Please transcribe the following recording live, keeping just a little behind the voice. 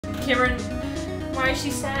Cameron, why is she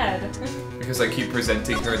sad? Because I keep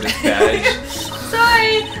presenting her this badge.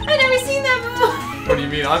 Sorry, I've never seen that before. What do you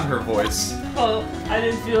mean I'm her voice? Well, I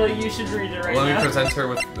didn't feel like you should read it right now. Let me present her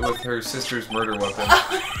with her sister's murder weapon.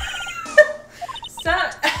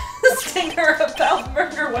 Stop asking her about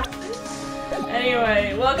murder weapons.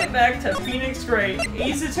 Anyway, welcome back to Phoenix Wright,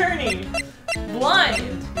 Ace Attorney.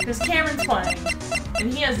 Blind, because Cameron's playing.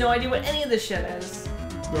 And he has no idea what any of this shit is.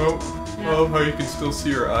 No. I love how you can still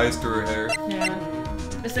see her eyes through her hair.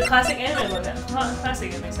 Yeah. It's the classic anime look at.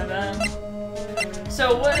 Classic anime stuff.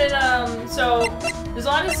 So what did, so there's a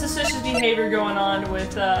lot of suspicious behavior going on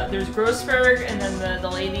with, there's Grossberg and then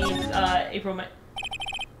the lady, April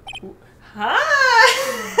Hi!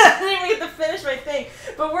 I didn't even get to finish my thing.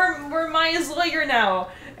 But we're Maya's lawyer now,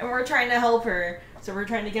 and we're trying to help her. So we're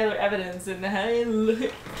trying to gather evidence and hello.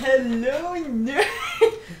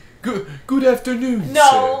 Good afternoon, No,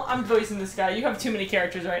 sir. I'm voicing this guy. You have too many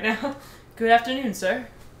characters right now. Good afternoon, sir.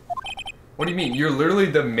 What do you mean? You're literally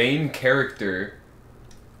the main character.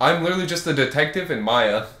 I'm literally just a detective and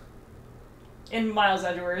Maya. And Miles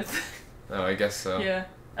Edgeworth. Oh, I guess so. Yeah.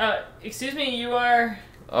 Excuse me, you are...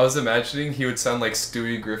 I was imagining he would sound like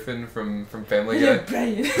Stewie Griffin from Family Guy.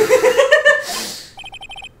 Brian.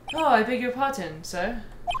 Oh, I beg your pardon, sir.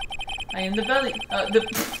 I am the belly...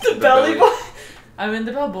 the belly boy? I am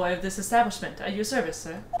the bellboy of this establishment. At your service,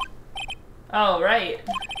 sir. Oh, right.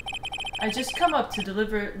 I just come up to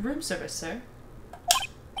deliver room service, sir.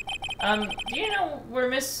 Do you know where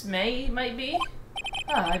Miss May might be?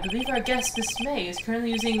 Ah, I believe our guest, Miss May, is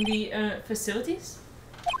currently using the, facilities?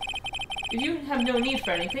 If you have no need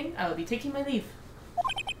for anything, I will be taking my leave.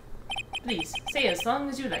 Please, stay as long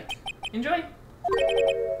as you like. Enjoy.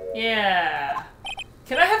 Yeah.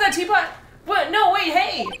 Can I have that teapot? What? No, wait,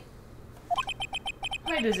 hey!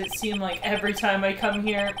 Why does it seem like every time I come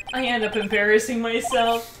here, I end up embarrassing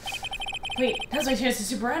myself? Wait, now's my chance to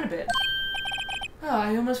super around a bit. Oh,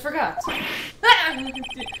 I almost forgot. Ah!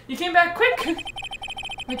 You came back quick! I'd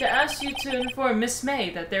like to ask you to inform Miss May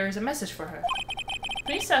that there is a message for her.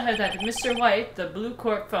 Please tell her that Mr. White, the Blue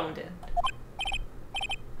Corp, phoned in.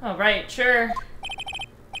 Oh, right, sure.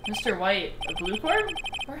 Mr. White, the Blue Corp?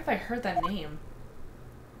 Where have I heard that name?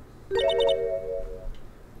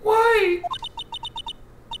 Why?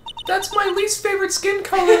 That's my least favorite skin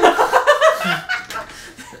color.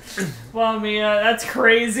 Wow, Mia, that's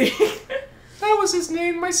crazy. That was his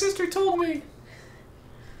name. My sister told me.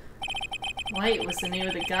 White was the name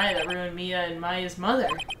of the guy that ruined Mia and Maya's mother.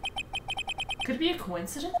 Could it be a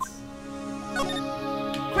coincidence?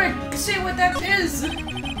 Quick, say what that is!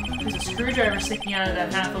 There's a screwdriver sticking out of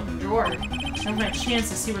that half-open drawer. Now's my chance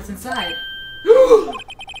to see what's inside.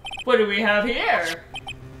 What do we have here?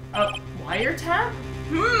 A wiretap?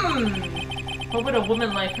 What would a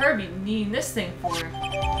woman like her be needing this thing for?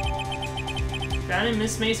 Found in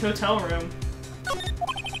Miss May's hotel room.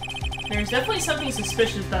 There's definitely something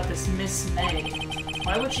suspicious about this Miss May.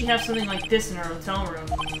 Why would she have something like this in her hotel room?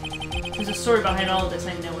 There's a story behind all of this,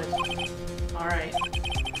 I know it. Alright.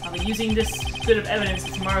 I'll be using this bit of evidence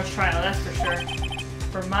in tomorrow's trial, that's for sure.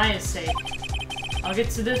 For Maya's sake. I'll get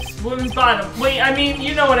to this woman's bottom. Wait, I mean,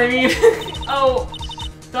 you know what I mean. Oh,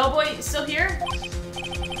 Bellboy, still here?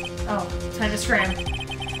 Oh, time to scram.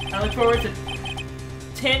 I look forward to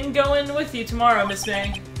 10 going with you tomorrow, Miss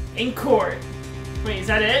May. In court. Wait, is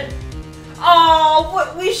that it? Oh,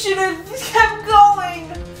 what? We should have kept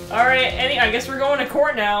going! Alright, I guess we're going to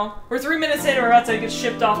court now. We're 3 minutes in and we're about to get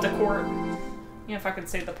shipped off to court. Yeah, if I could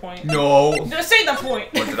say the point. No. Just say the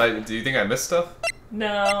point! What, do you think I missed stuff?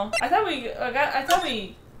 No. I thought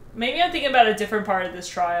we, maybe I'm thinking about a different part of this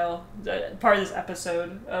trial. Part of this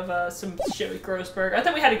episode of, some shit with Grossberg. I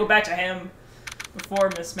thought we had to go back to him before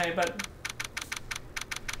Miss May, but...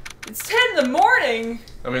 It's 10 in the morning!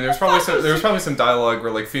 I mean, there's probably some dialogue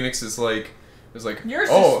where, like, Phoenix is like, you're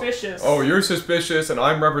suspicious. Oh, you're suspicious, and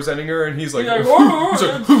I'm repening her, and he's like, he's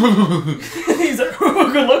like, he's like,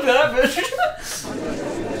 good luck to that bitch.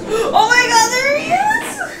 Oh my god, there he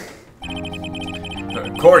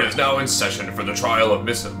is! Court is now in session for the trial of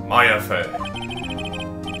Miss Maya Fey.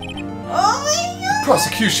 Oh my god!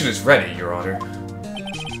 Prosecution is ready, Your Honor.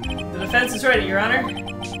 The defense is ready, Your Honor.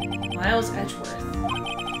 Miles Edgeworth.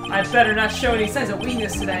 I better not show any signs of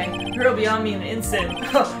weakness today. Her'll be on me in an instant.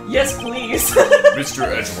 Yes, please. Mr.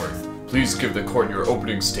 Edgeworth, please give the court your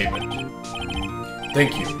opening statement.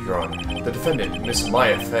 Thank you, Your Honor. The defendant, Miss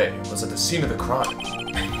Maya Fey, was at the scene of the crime.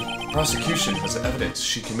 Prosecution has evidence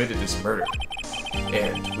she committed this murder,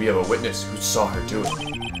 and we have a witness who saw her do it.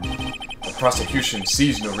 The prosecution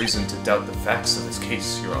sees no reason to doubt the facts of this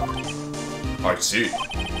case, Your Honor. I see.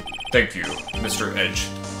 Thank you, Mr.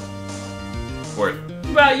 Edgeworth.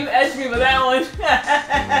 Wow, you edged me with that one.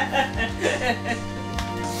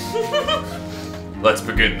 Let's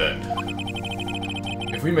begin then.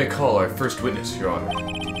 If we may call our first witness, Your Honor.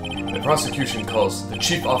 The prosecution calls the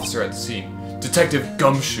chief officer at the scene, Detective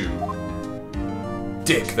Gumshoe.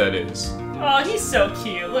 Dick, that is. Oh, he's so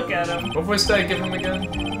cute. Look at him. What voice did I give him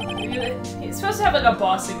again? He's supposed to have like a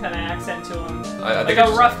Boston kind of accent to him. I like think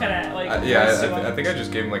a rough kind of like. I think I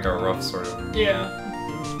just gave him like a rough sort of. Yeah.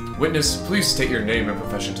 Witness, please state your name and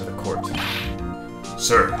profession to the court.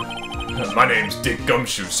 Sir, my name's Dick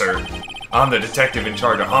Gumshoe, sir. I'm the detective in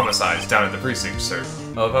charge of homicides down at the precinct, sir.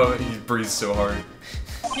 I love how he breathes so hard.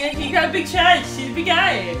 Yeah, he got a big chest. He's a big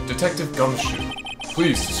guy. Detective Gumshoe,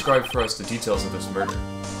 please describe for us the details of this murder.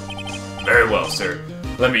 Very well, sir.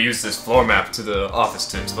 Let me use this floor map to the office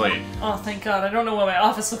to explain. Oh, thank God. I don't know what my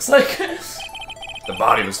office looks like. The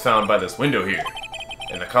body was found by this window here.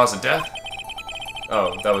 And the cause of death?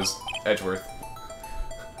 Oh, that was Edgeworth.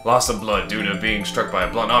 Loss of blood due to being struck by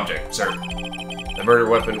a blunt object, sir. The murder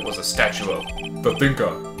weapon was a statue of the Thinker,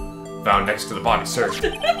 found next to the body, sir.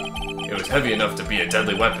 It was heavy enough to be a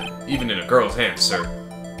deadly weapon, even in a girl's hands, sir.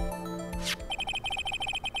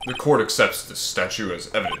 The court accepts this statue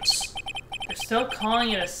as evidence. They're still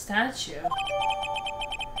calling it a statue.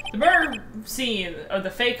 The murder scene of the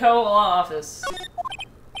Fayco law office.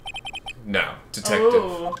 Now, detective.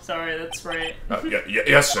 Oh, sorry, that's right.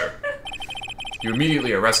 Yes, sir. You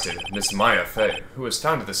immediately arrested Miss Maya Fey, who was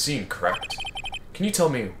found at the scene, correct? Can you tell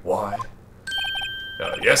me why?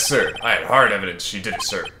 Yes, sir. I had hard evidence she did it,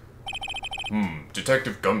 sir.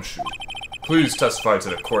 Detective Gumshoe, please testify to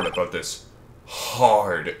the court about this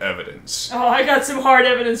hard evidence. Oh, I got some hard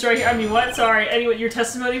evidence right here. I mean, what? Sorry. Anyway, your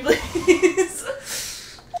testimony, please.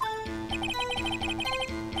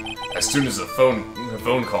 As soon as the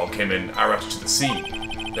phone call came in, I rushed to the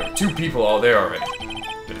scene. There were two people all there already.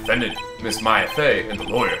 The defendant, Miss Maya Fey, and the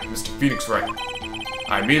lawyer, Mr. Phoenix Wright.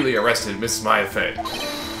 I immediately arrested Miss Maya Fey.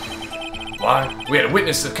 Why? We had a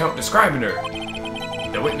witness account describing her.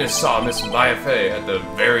 The witness saw Miss Maya Fey at the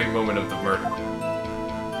very moment of the murder.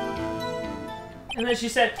 And then she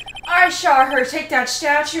said, I saw her take that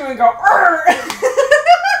statue and go, Arr!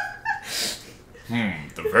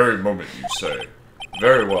 The very moment you say.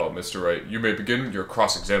 Very well, Mr. Wright. You may begin your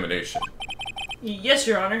cross-examination. Yes,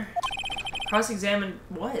 Your Honor. Cross-examine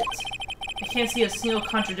what? I can't see a single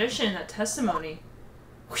contradiction in that testimony.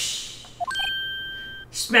 Whoosh.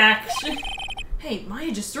 Smack. Hey,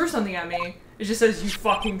 Maya just threw something at me. It just says, you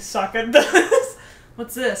fucking suck at this.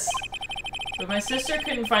 What's this? But my sister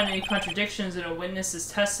couldn't find any contradictions in a witness's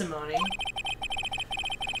testimony.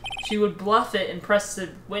 She would bluff it and press the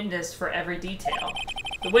witness for every detail.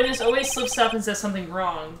 The witness always slips up and says something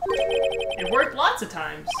wrong. It worked lots of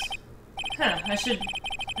times. Huh, I should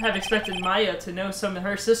have expected Maya to know some of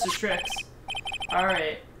her sister's tricks.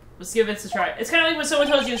 Alright, let's give it a try. It's kind of like when someone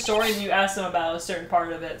tells you a story and you ask them about a certain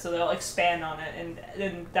part of it, so they'll expand on it, and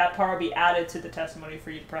then that part will be added to the testimony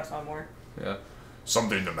for you to press on more. Yeah.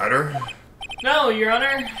 Something the matter? No, Your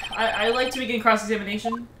Honor. I like to begin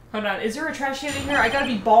cross-examination. Hold on, is there a trash can in here? I gotta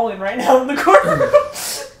be bawling right now in the corner.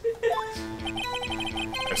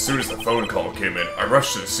 As soon as the phone call came in, I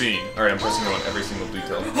rushed to the scene. Alright, I'm pressing on every single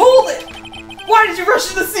detail. Hold it! Why did you rush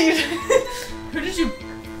to the scene? Who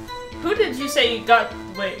did you say you got...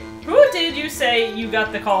 Wait. Who did you say you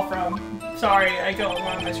got the call from? Sorry, I go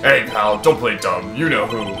along my screen. Hey, pal, don't play dumb. You know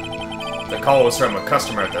who. The call was from a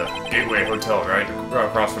customer at the Gateway Hotel, right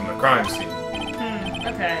across from the crime scene.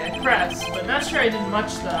 Okay, I pressed, but not sure I did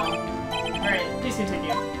much, though. Alright, please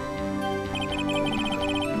continue.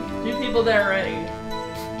 Two people there already.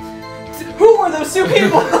 Who are those two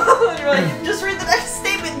people? You're like, just read the next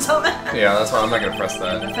statement, dumbass. Yeah, that's why I'm not gonna press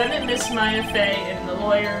that. Defendant Miss Maya Fey and the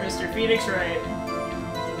lawyer Mr. Phoenix Wright.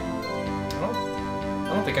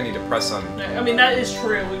 I don't think I need to press on. I mean, that is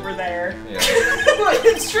true. We were there. Yeah.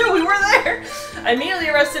 It's true. We were there. I immediately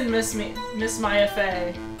arrested Miss Maya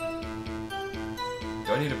Fey.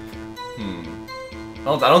 Do I need to?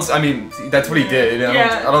 I mean, that's what he did.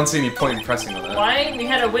 I don't see any point in pressing on that. Why? We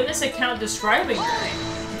had a witness account describing her.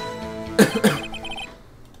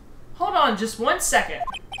 Hold on, just 1 second.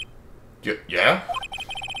 Yeah?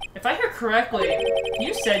 If I heard correctly,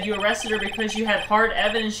 you said you arrested her because you had hard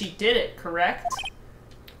evidence she did it, correct?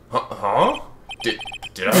 Huh? Did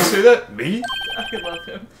I say that? Me? I love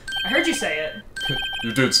him. I heard you say it.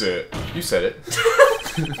 You did say it. You said it.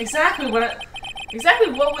 Exactly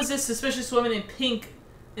what was this suspicious woman in pink?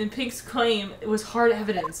 In Pink's claim, it was hard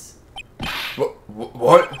evidence.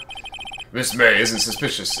 What? Miss May isn't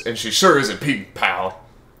suspicious, and she sure isn't pink, pal.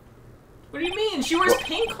 What do you mean? She wears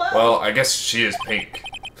pink clothes? Well, I guess she is pink.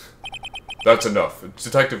 That's enough.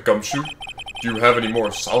 Detective Gumshoe, Do you have any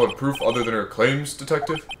more solid proof other than her claims,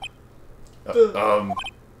 Detective? I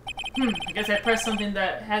guess I pressed something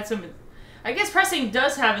that had some... I guess pressing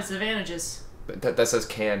does have its advantages. That says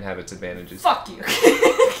can have its advantages. Fuck you.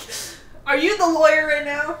 Are you the lawyer right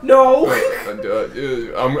now? No. I'm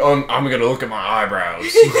gonna look at my eyebrows.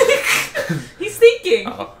 He's thinking.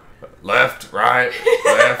 Left, right,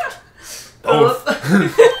 left, both.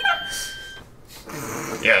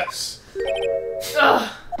 Yes. Ugh.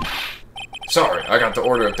 Sorry, I got the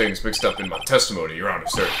order of things mixed up in my testimony, Your Honor,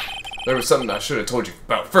 sir. There was something I should have told you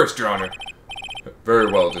about first, Your Honor.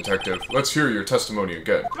 Very well, Detective. Let's hear your testimony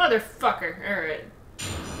again. Motherfucker. Alright.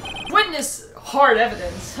 Witness hard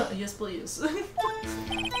evidence. Yes, please.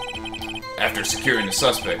 After securing the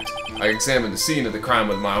suspect, I examined the scene of the crime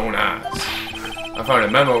with my own eyes. I found a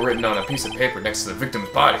memo written on a piece of paper next to the victim's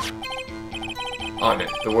body. On it,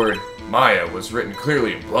 the word Maya was written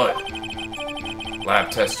clearly in blood.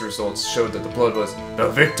 Lab test results showed that the blood was the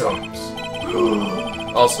victim's.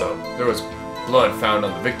 Also, there was blood found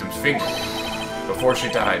on the victim's finger. Before she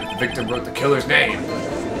died, the victim wrote the killer's name.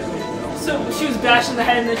 So she was bashed in the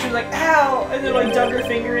head and then she was like, ow! And then like dug her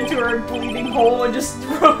finger into her bleeding hole and just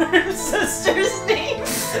wrote her sister's name.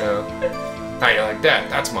 Yeah. How you like that?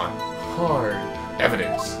 That's my hard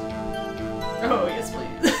evidence. Oh, yes,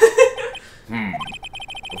 please.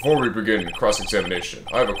 Before we begin cross-examination,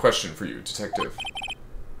 I have a question for you, Detective.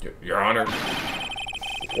 Your Honor,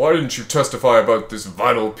 why didn't you testify about this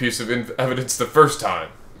vital piece of evidence the first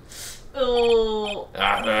time? Oh.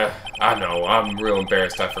 I know. I'm real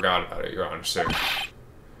embarrassed I forgot about it, Your Honor, sir.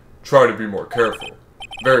 Try to be more careful.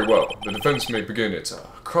 Very well. The defense may begin its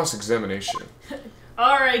cross-examination.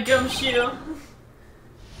 Alright, Gumshoe.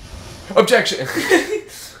 Objection!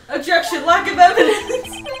 Objection, lack of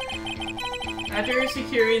evidence! After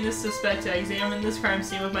securing the suspect, I examined this crime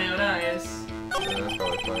scene with my own eyes. Yeah, that's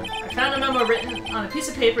probably fine. I found a memo written on a piece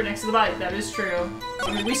of paper next to the body. That is true.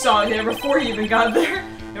 I mean, we saw it there before he even got there.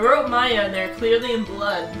 It wrote Maya in there, clearly in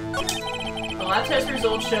blood. The lab test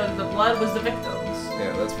results showed that the blood was the victim's.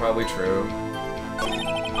 Yeah, that's probably true.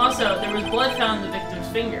 Also, there was blood found in the victim's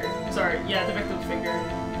finger. Sorry, yeah, the victim's finger.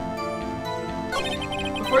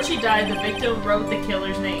 Before she died, the victim wrote the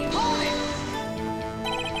killer's name.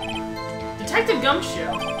 Detective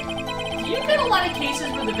Gumshoe, do you get a lot of cases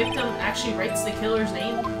where the victim actually writes the killer's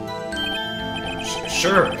name?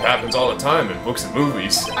 Sure, it happens all the time in books and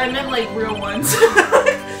movies. I meant like real ones.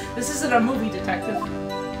 This isn't a movie, Detective.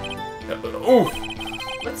 Oof!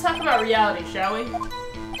 Let's talk about reality, shall we?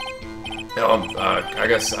 I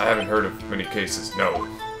guess I haven't heard of many cases, no.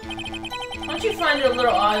 Don't you find it a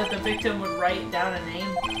little odd that the victim would write down a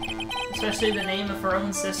name? Especially the name of her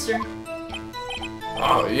own sister?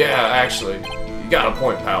 Oh, yeah, actually. You got a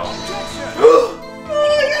point, pal. Oh,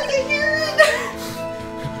 I got to hear it!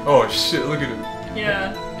 Oh, shit, look at him.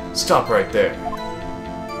 Yeah. Stop right there.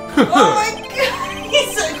 Oh my god,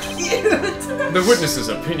 he's so cute! The witness's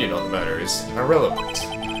opinion on the matter is irrelevant.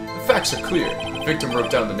 The facts are clear. The victim wrote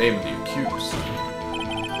down the name of the accused.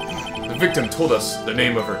 The victim told us the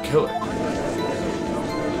name of her killer.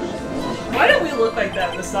 Why don't we look like that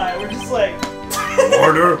on the side? We're just like...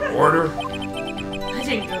 Order, order. That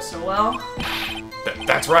didn't go so well.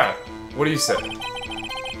 That's right. What do you say?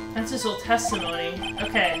 That's his whole testimony.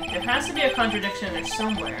 Okay, there has to be a contradiction in there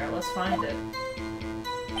somewhere. Let's find it.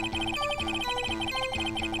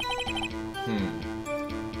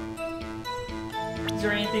 Is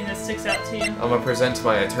there anything that sticks out to you? I'm gonna present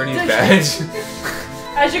my attorney's badge.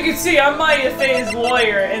 As you can see, I'm Maya Faye's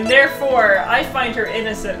lawyer, and therefore, I find her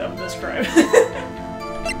innocent of this crime.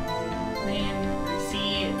 Name,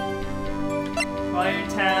 receipt,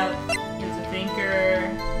 wiretap, there's a thinker,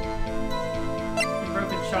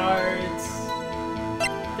 broken shards,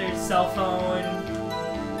 there's cell phone,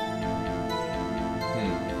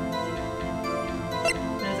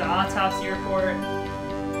 there's an autopsy report.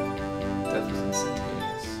 Death was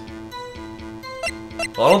instantaneous.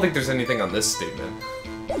 Well, I don't think there's anything on this statement.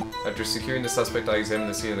 After securing the suspect, I examined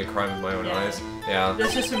the scene of the crime with my own eyes. Yeah.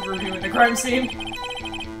 That's just him reviewing the crime scene.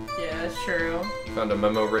 Yeah, that's true. Found a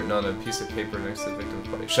memo written on a piece of paper next to the victim's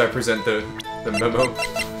body. Should I present the memo?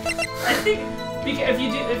 I think if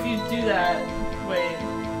you do that, wait.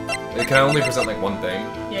 It can only present like one thing.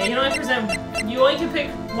 Yeah, you can only present. You only can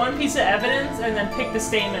pick one piece of evidence and then pick the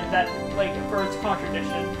statement that like for its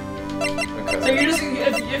contradiction. Okay. So you're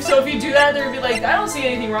just if you do that, they'll be like, I don't see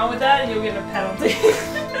anything wrong with that, and you'll get a penalty.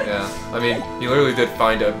 Yeah, I mean, he literally did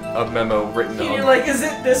find a memo written on... You're like, is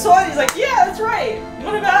it this one? He's like, yeah, that's right.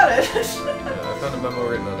 What about it? Yeah, I found a memo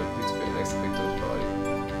written on a piece of paper next to the victim's body.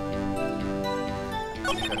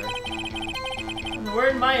 Okay. And the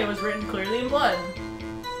word Maya was written clearly in blood.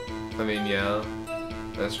 I mean, yeah,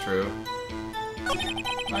 that's true.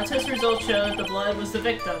 Test results show that the blood was the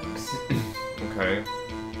victim's. Okay,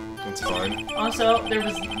 that's fine. Also, there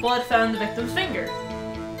was blood found in the victim's finger.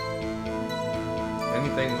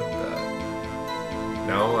 Anything with that?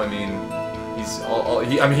 No, I mean,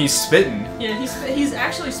 he's spitting. Yeah, he's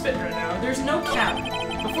actually spitting right now. There's no cap.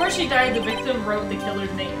 Before she died, the victim wrote the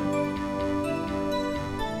killer's name.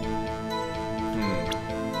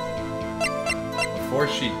 Before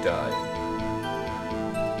she died.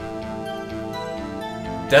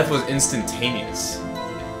 Death was instantaneous.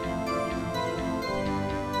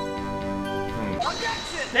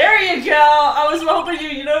 There you go! I was hoping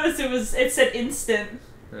you noticed it said instant.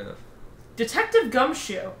 Yeah. Detective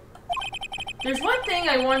Gumshoe. There's one thing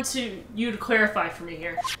I want you to clarify for me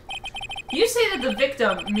here. You say that the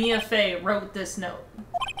victim, Mia Fey, wrote this note.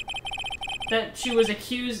 That she's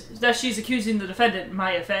accusing the defendant,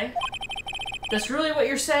 Maya Fey. That's really what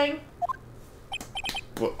you're saying?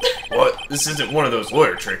 What? This isn't one of those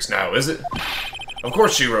lawyer tricks now, is it? Of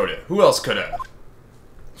course she wrote it. Who else could have?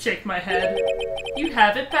 Shake my head. You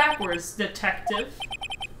have it backwards, detective.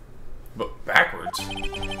 But backwards?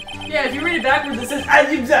 Yeah, if you read it backwards, it says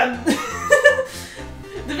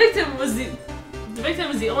The victim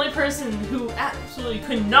was the only person who absolutely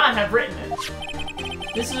could not have written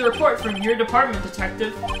it. This is a report from your department,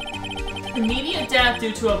 detective. Immediate death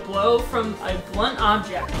due to a blow from a blunt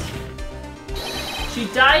object. She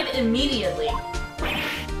died immediately.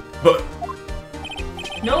 But...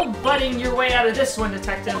 No butting your way out of this one,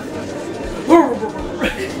 detective.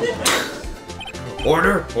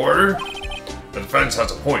 Order? Order? The defense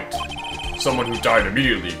has a point. Someone who died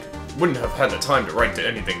immediately wouldn't have had the time to write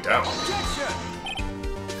anything down.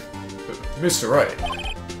 Mr. Wright,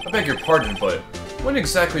 I beg your pardon, but when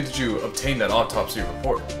exactly did you obtain that autopsy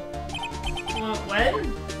report? Well,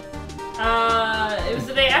 when? It was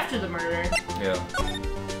the day after the murder. Yeah.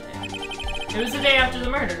 It was the day after the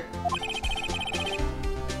murder.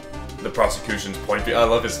 The prosecution's point. I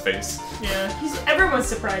love his face. Yeah, everyone's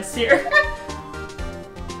surprised here.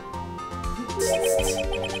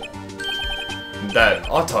 That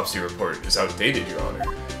autopsy report is outdated, Your Honor.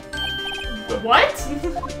 What?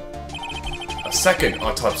 A second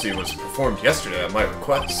autopsy was performed yesterday at my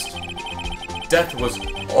request. Death was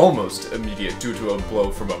almost immediate due to a blow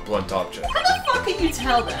from a blunt object. How the fuck can you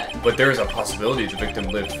tell that? But there is a possibility the victim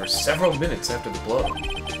lived for several minutes after the blow.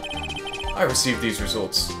 I received these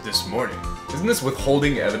results this morning. Isn't this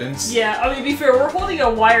withholding evidence? Yeah, I mean, to be fair, we're holding a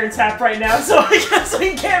wiretap right now, so I guess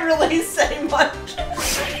we can't really say much.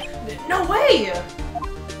 No way!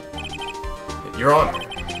 Your Honor,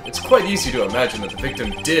 it's quite easy to imagine that the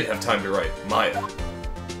victim did have time to write Maya.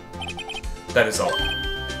 That is all.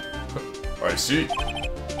 I see.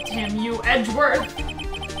 Damn you, Edgeworth!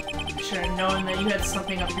 Should have known that you had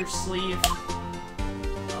something up your sleeve.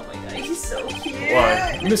 Oh my god, he's so cute!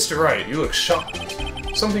 Why, Mr. Wright, you look shocked.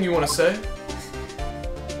 Something you want to say?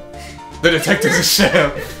 The detective's a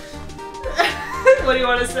sham! What do you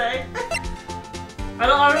want to say? I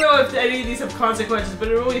don't know if any of these have consequences, but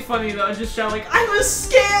it's really funny though. I just shout like, I'm a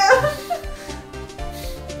scam!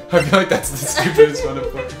 I feel like that's the stupidest one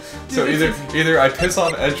of them. So either I piss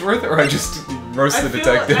on Edgeworth or I just roast the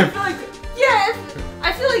detective.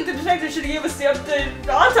 I feel like the detective should have given us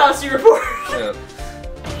the autopsy report. Yeah.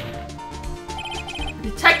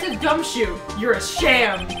 Detective Gumshoe, you're a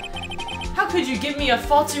sham. How could you give me a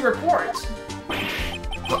faulty report?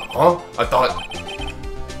 Huh? I thought...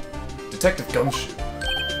 Detective Gumshoe.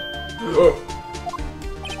 Oh.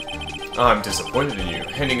 I'm disappointed in you,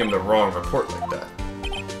 handing him the wrong report like that.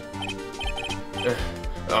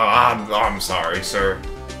 I'm sorry, sir.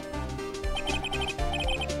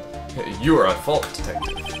 You are at fault,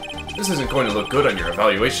 Detective. This isn't going to look good on your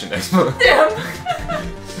evaluation next month. Damn!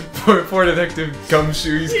 Poor Detective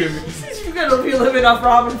Gumshoe, he's gonna be living off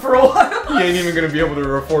ramen for a while. He ain't even gonna be able to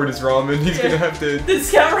afford his ramen. He's gonna have to...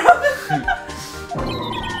 Discount ramen?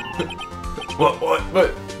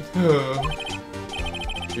 What?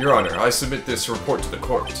 Your Honor, I submit this report to the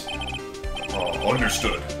court.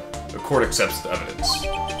 Understood. The court accepts the evidence.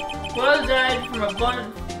 Blood died from a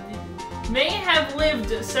blunt... May have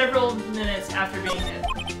lived several minutes after being hit.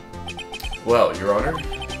 Well, Your Honor,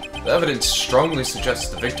 the evidence strongly suggests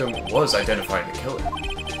the victim was identifying the killer.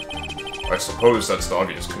 I suppose that's the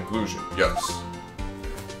obvious conclusion, yes.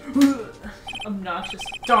 Obnoxious.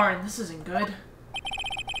 Darn, this isn't good.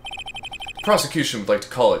 The prosecution would like to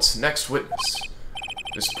call its next witness.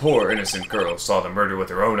 This poor innocent girl saw the murder with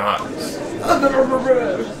her own eyes.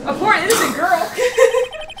 A poor innocent girl?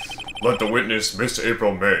 Let the witness, Miss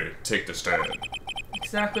April May, take the stand.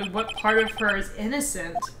 Exactly what part of her is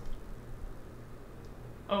innocent?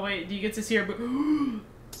 Oh wait, do you get to see her?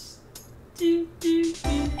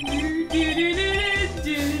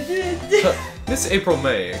 Miss April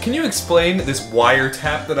May, can you explain this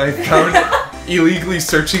wiretap that I found illegally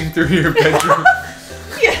searching through your bedroom?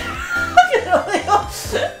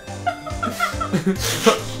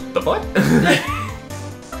 The what?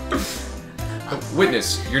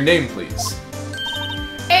 Witness, your name, please.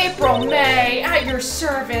 April May, at your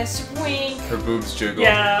service, wink. Her boobs jiggle.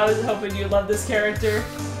 Yeah, I was hoping you'd love this character.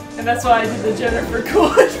 And that's why I did the Jennifer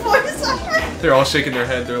Coolidge voice. They're all shaking their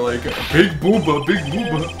head, they're like, big booba, big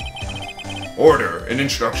booba. Order, an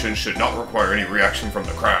introduction should not require any reaction from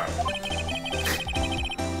the crowd.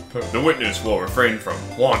 The witness will refrain from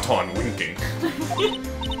wanton winking.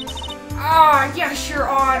 Ah, yes, Your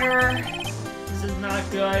Honor. This is not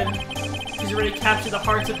good. He's already captured the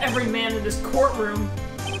hearts of every man in this courtroom.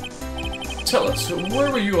 Tell us,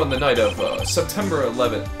 where were you on the night of September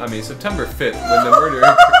 5th when the murder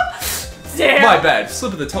occurred? Damn! My bad,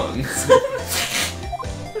 slip of the tongue.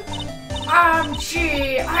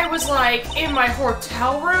 Gee, I was like in my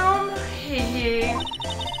hotel room. Hehe.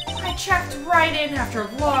 I checked right in after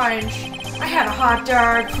lunch. I had a hot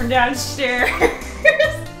dog from downstairs.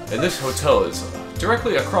 And this hotel is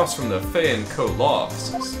directly across from the Fay & Co. law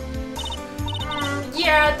offices.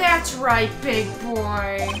 Yeah, that's right, big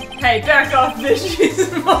boy. Hey, back off, bitch.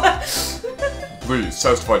 Please,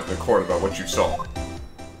 testify to the court about what you saw.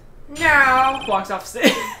 No. Walks off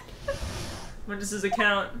stage. Witness's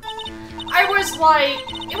account. It was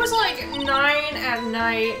like 9 at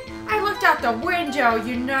night. I looked out the window,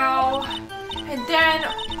 you know. And then,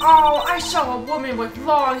 oh, I saw a woman with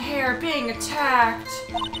long hair being attacked.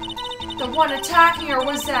 The one attacking her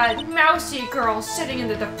was that mousy girl sitting in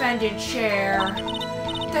the defendant chair.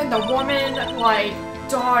 Then the woman, like,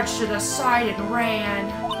 dodged to the side and ran.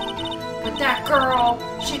 But that girl,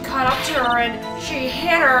 she caught up to her and she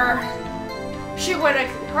hit her.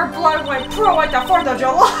 Her blood went pro like the 4th of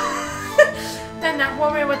July. Then that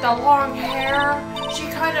woman with the long hair, she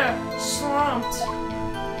kind of slumped.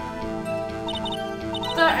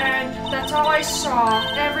 The end. That's all I saw.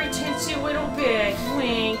 Every teensy little bit.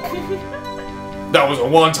 Wink. That was a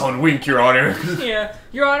wanton wink, Your Honor. Yeah,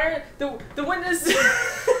 Your Honor, the witness...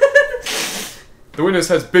 The witness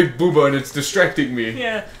has big booba and it's distracting me.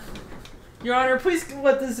 Yeah. Your Honor, please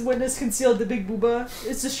let this witness conceal the big booba.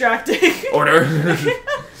 It's distracting. Order.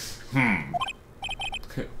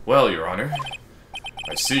 Well, Your Honor,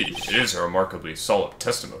 I see. It is a remarkably solid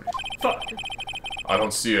testimony. Fuck. I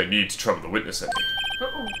don't see a need to trouble the witness any.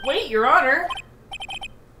 Wait, Your Honor.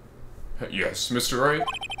 Yes, Mr. Wright?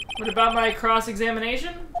 What about my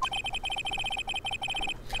cross-examination?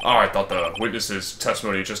 Oh, I thought the witness's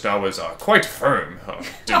testimony just now was quite firm,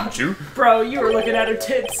 didn't you? Bro, you were looking at her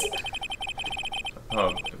tits.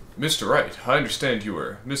 Mr. Wright, I understand you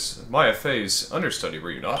were Miss Maya Fay's understudy, were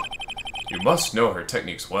you not? You must know her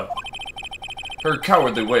techniques well. Her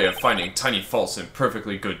cowardly way of finding tiny faults in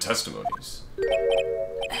perfectly good testimonies.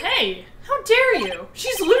 Hey, how dare you?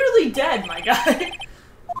 She's literally dead, my guy.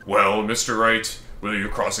 Well, Mr. Wright, will you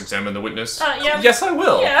cross-examine the witness? Yeah. Yes, I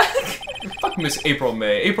will. Yeah. Fuck Miss April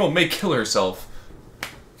May. April may kill herself.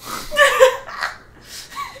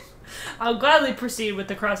 I'll gladly proceed with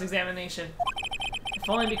the cross-examination. If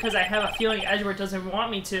only because I have a feeling Edward doesn't want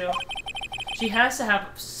me to. She has to have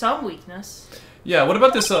some weakness. Yeah, what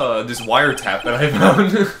about this this wiretap that I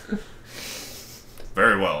found?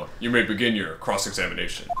 Very well. You may begin your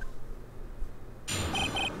cross-examination.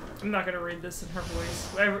 I'm not gonna read this in her voice.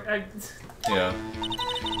 Yeah.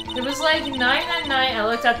 It was like 9 at night. I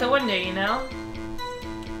looked out the window, you know?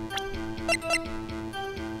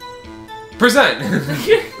 Present!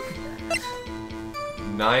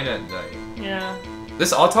 9 at night. Yeah.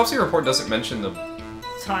 This autopsy report doesn't mention the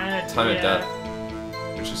Time of death.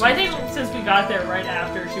 Which is well, I think since we got there right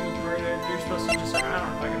after she was murdered, you're supposed to just, I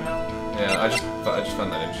don't fucking know. Yeah, I just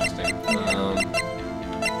found that interesting.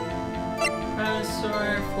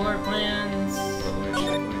 Store, floor plans. Let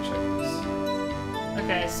me check this.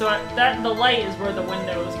 Okay, so the light is where the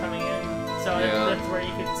window is coming in. So Yeah. that's where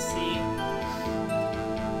you could see.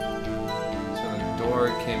 So the door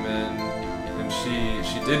came in, and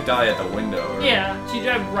she did die at the window. Right? Yeah, she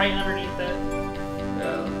died right underneath it.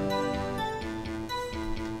 Yeah.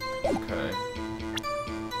 Okay.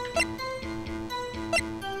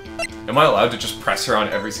 Am I allowed to just press her on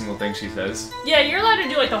every single thing she says? Yeah, you're allowed to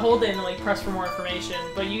do like the whole thing and like press for more information,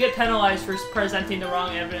 but you get penalized for presenting the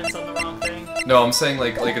wrong evidence on the wrong thing. No, I'm saying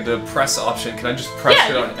like the press option. Can I just press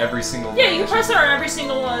it on every single? Yeah, you press it on every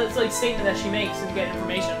single like statement that she makes and get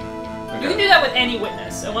information. Okay. You can do that with any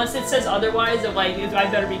witness, unless it says otherwise. That like I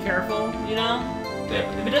better be careful, you know. Yeah.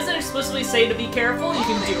 If it doesn't explicitly say to be careful, you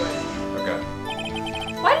can do it. Okay.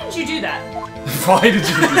 Why did you do that? Why did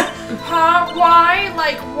you do that? Huh? Why?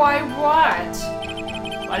 Like, why what?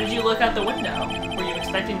 Why did you look out the window? Were you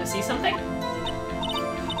expecting to see something?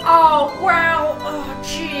 Oh, well, oh,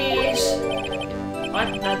 jeez.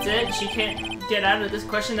 What? That's it? She can't get out of this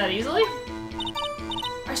question that easily?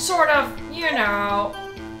 I sort of, you know...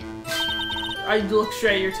 I looked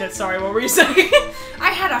straight at your tits, sorry, what were you saying?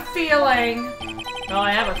 I had a feeling. No,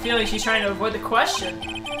 I have a feeling she's trying to avoid the question.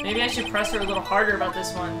 Maybe I should press her a little harder about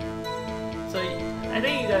this one. So, I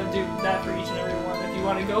think you gotta do that for each and every one. If you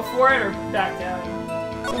want to go for it or back down.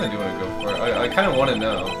 I do want to go for it. I kind of want to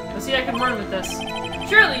know. Let's see, I can run with this.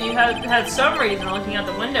 Surely you had some reason looking out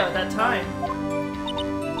the window at that time.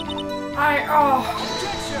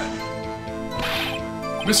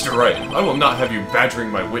 Mr. Wright, I will not have you badgering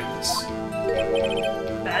my witness.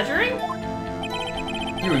 Badgering?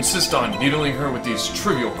 You insist on needling her with these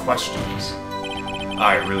trivial questions.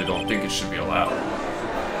 I really don't think it should be allowed.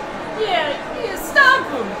 Yeah, stop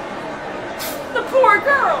him! The poor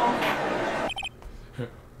girl!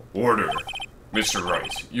 Order. Mr.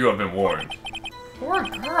 Wright, you have been warned. Poor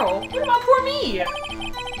girl? What about poor me?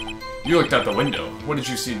 You looked out the window. What did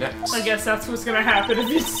you see next? I guess that's what's gonna happen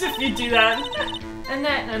if you do that. And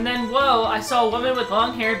then, whoa, I saw a woman with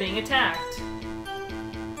long hair being attacked.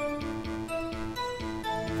 I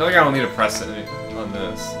feel like I don't need to press it on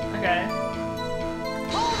this. Okay.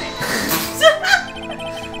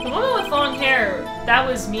 The woman with long hair, that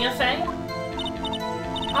was Mia Fey?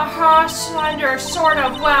 Uh-huh, slender, sort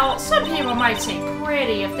of. Well, some people might say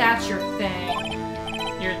pretty if that's your thing.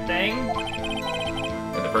 Your thing?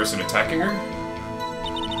 And the person attacking her?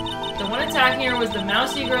 The one attacking her was the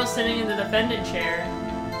mousy girl sitting in the defendant chair.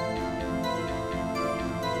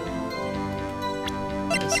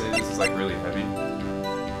 I say this is like really heavy.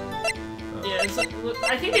 Yeah, it's like,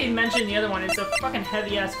 I think they mentioned the other one. It's a fucking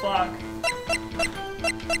heavy-ass clock.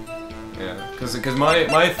 Yeah, because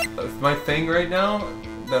my thing right now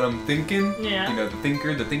that I'm thinking, Yeah. you know, the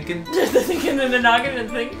thinking. The thinking and the noggin and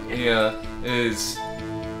thing. Yeah, is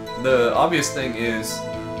the obvious thing is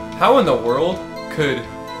how in the world could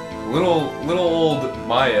little old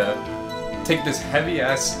Maya take this heavy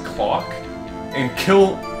ass clock and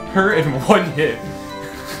kill her in one hit?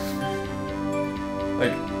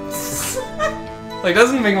 like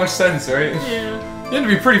doesn't make much sense, right? Yeah. You have to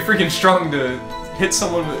be pretty freaking strong to hit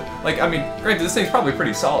someone with, like, I mean, granted, this thing's probably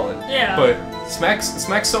pretty solid. Yeah. But smack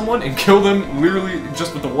someone and kill them literally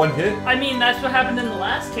just with the one hit? I mean, that's what happened in the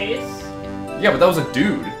last case. Yeah, but that was a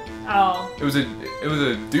dude. Oh. It was a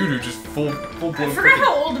dude who just full blown. I forgot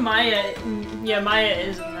how old Maya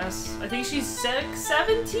is in this. I think she's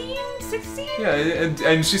 17? 16? Yeah,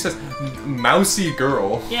 and she says, mousy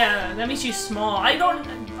girl. Yeah, that means she's small. I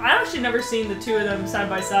actually never seen the two of them side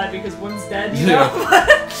by side because one's dead, you know?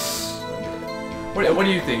 What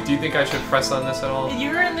do you think? Do you think I should press on this at all?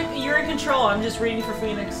 You're in control. I'm just reading for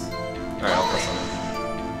Phoenix. Alright, I'll press on it.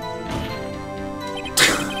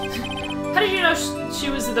 How did you know she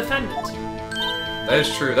was the defendant? That is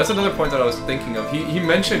true. That's another point that I was thinking of. He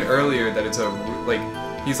mentioned earlier that it's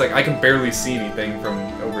he's like, I can barely see anything from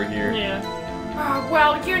over here. Yeah.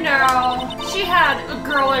 Well, you know, she had a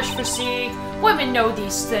girlish physique. Women know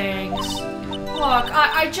these things. Look,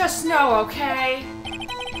 I just know, okay?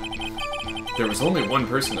 There was only one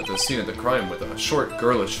person at the scene of the crime with a short,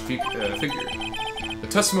 girlish figure. The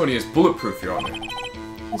testimony is bulletproof, Your Honor.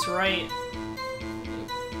 He's right.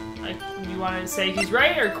 You want to say he's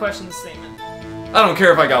right or question the statement? I don't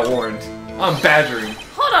care if I got warned. I'm badgering.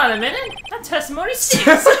 Hold on a minute. That testimony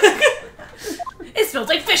stinks. It smells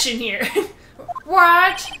like fish in here.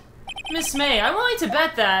 What? Miss May, I'm willing to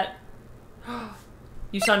bet that...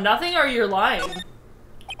 You saw nothing or you're lying?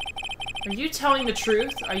 Are you telling the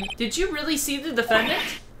truth? Did you really see the defendant?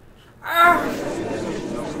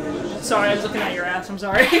 Sorry, I was looking at your ass, I'm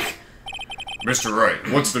sorry. Mr. Wright,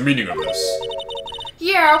 what's the meaning of this?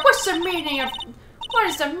 Yeah, what's the meaning of... What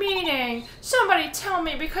is the meaning? Somebody tell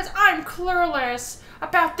me, because I'm clueless.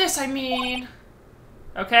 About this, I mean.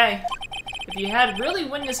 Okay. If you had really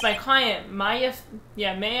witnessed my client, what's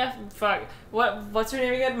her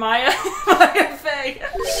name again? Maya Fey.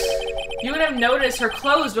 You would have noticed her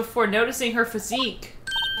clothes before noticing her physique.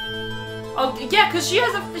 Oh, yeah, because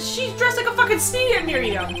she's dressed like a fucking sneaky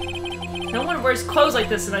Miriam. No one wears clothes like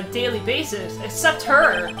this on a daily basis, except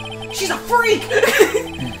her. She's a freak!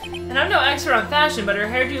 And I'm no expert on fashion, but her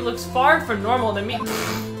hairdo looks far from normal to me.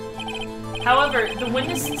 However, the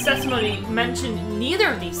witness testimony mentioned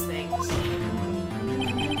neither of these things.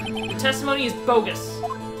 The testimony is bogus.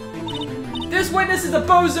 This witness is a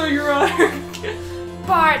bozo, Your Honor!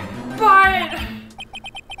 But...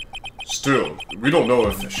 Still, we don't know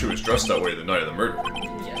if she was dressed that way the night of the murder.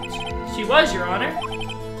 Yeah, she was, Your Honor.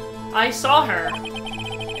 I saw her.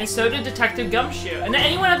 And so did Detective Gumshoe. And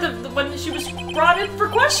anyone at when she was brought in for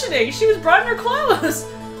questioning, she was brought in her clothes.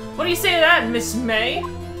 What do you say to that, Miss May?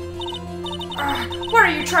 What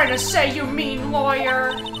are you trying to say, you mean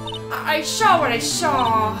lawyer? I saw what I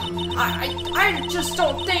saw. I just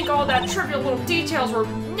don't think all that trivial little details were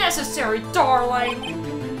necessary,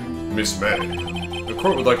 darling. Miss May, the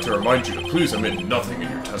court would like to remind you to please omit nothing in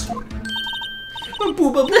your testimony.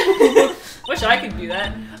 Wish I could do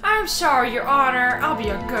that. I'm sorry, Your Honor. I'll be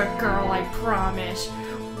a good girl, I promise.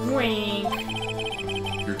 Wink.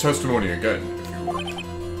 Your testimony again, if you would.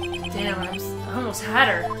 Damn, I almost had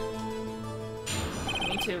her.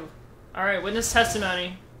 Me too. Alright, witness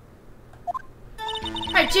testimony.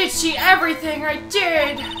 I did see everything, I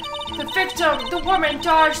did! The victim, the woman,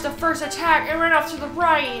 dodged the first attack and ran off to the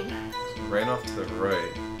right. Ran off to the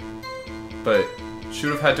right. But she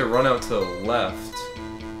would have had to run out to the left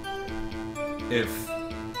if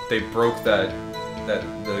they broke the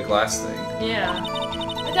glass thing. Yeah.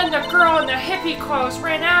 And then the girl in the hippie clothes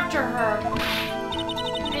ran after her.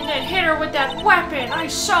 And then hit her with that weapon. I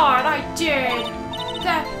saw it, I did.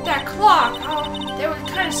 That clock, it was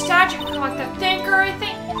kind of statue clock, the thinker, I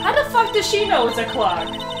think. How the fuck does she know it's a clock?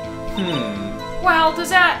 Well, does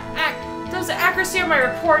the accuracy of my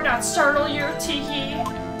report not startle you, Tiki?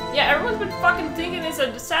 Yeah, everyone's been fucking thinking it's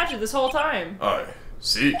a statue this whole time. I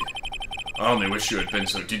see. I only wish you had been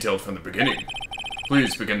so detailed from the beginning.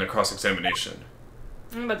 Please begin the cross-examination.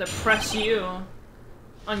 I'm about to press you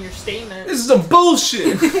on your statement. This is some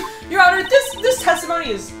bullshit! Your Honor, this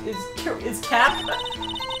testimony is cap.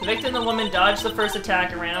 The victim, the woman, dodged the first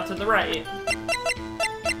attack and ran out to the right.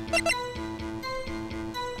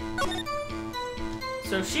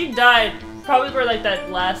 So she died probably where like that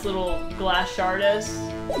last little glass shard is.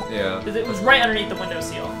 Yeah. Because it was right underneath the window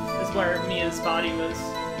seal. Is where Mia's body was.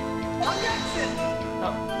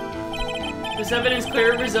 Oh. This evidence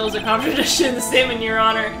clearly reveals a contradiction in the statement, Your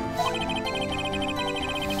Honor.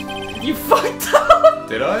 You fucked up!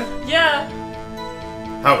 Did I? Yeah.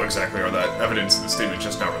 How exactly are that evidence and the statement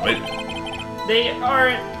just now related? They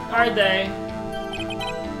aren't, are they?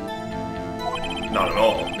 Not at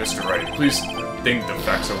all, Mr. Wright. Please think the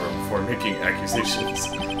facts over before making accusations.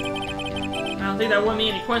 I don't think that won me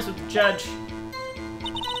any points with the judge.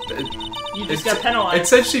 You just got penalized. It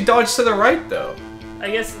said she dodged to the right, though. I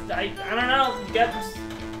guess, I don't know.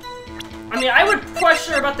 I mean, I would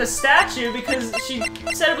question her about the statue because she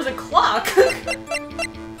said it was a clock.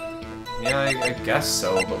 Yeah, I guess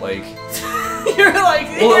so, but like... You're like...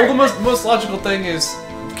 Well, the most logical thing is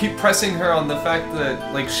keep pressing her on the fact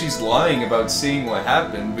that, like, she's lying about seeing what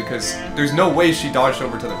happened, because there's no way she dodged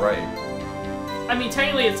over to the right. I mean,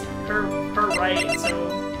 technically it's her right, so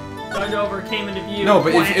dodge over came into view. No,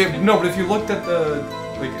 but if you looked at the,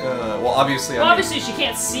 like, well, obviously... Well, obviously she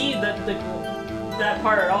can't see that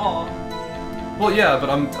part at all. Well, yeah, but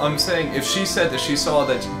I'm saying if she said that she saw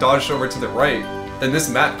that she dodged over to the right, then this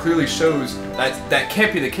map clearly shows that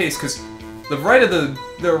can't be the case, because the right of the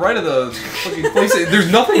fucking place, there's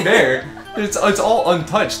nothing there. It's all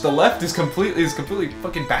untouched. The left is completely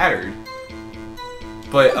fucking battered.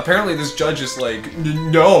 But apparently this judge is like,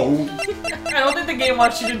 no. I don't think the game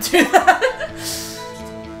wants you to do that.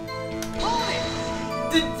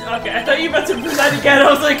 Okay, I thought you were about to do that again. I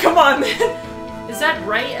was like, come on, man. Is that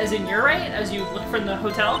right, as in your right, as you look from the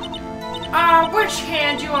hotel? Which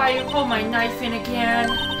hand do I hold my knife in again?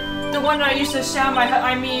 The one I used to sound right,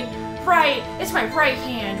 it's my right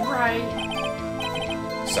hand, right?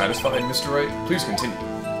 Satisfied, Mr. Wright? Please continue.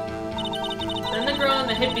 Then the girl in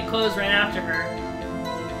the hippie clothes ran after her.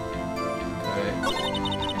 Okay.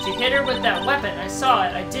 And she hit her with that weapon. I saw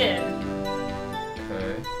it, I did.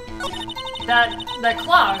 Okay. That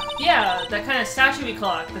clock, yeah, that kind of statue-y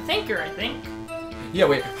clock. The thinker, I think. Yeah,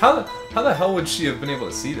 wait, how the hell would she have been able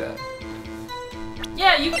to see that?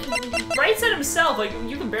 Yeah, Wright said himself, like,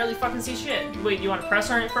 you can barely fucking see shit. Wait, you want to press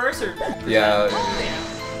on it first, or? Yeah.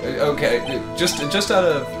 Okay, just out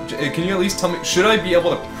of, can you at least tell me, should I be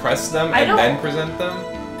able to press them and then present them?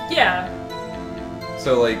 Yeah.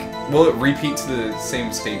 So, like, will it repeat to the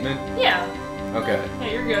same statement? Yeah. Okay.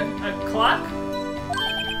 Yeah, you're good. A clock?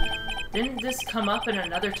 Didn't this come up in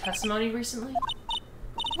another testimony recently?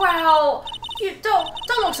 Well, you don't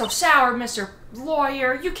look so sour, Mr.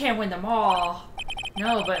 Lawyer. You can't win them all.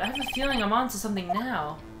 No, but I have a feeling I'm onto something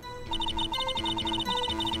now.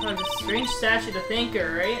 Oh, the strange statue, the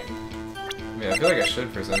thinker, right? Yeah, I feel like I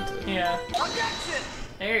should present it. Yeah.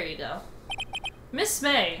 There you go. Miss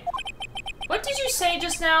May, what did you say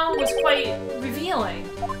just now was quite revealing?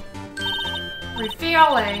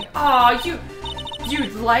 Revealing. Oh,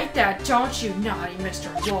 you'd like that, don't you, naughty Mr.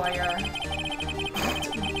 Lawyer?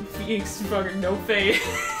 Phoenix fucking no faith.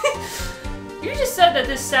 You just said that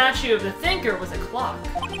this statue of the Thinker was a clock.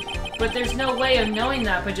 But there's no way of knowing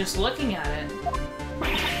that by just looking at it.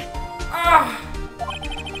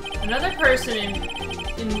 Another person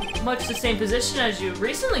in much the same position as you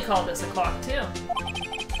recently called this a clock too.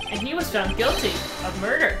 And he was found guilty of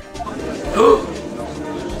murder.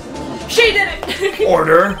 She did it!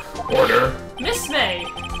 Order! Order! Miss May,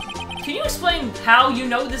 can you explain how you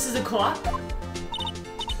know this is a clock?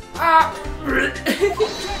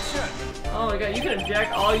 Oh my god, you can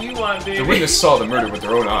object all you want, baby. The witness saw the murder with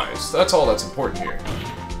their own eyes. That's all that's important here.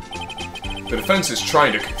 The defense is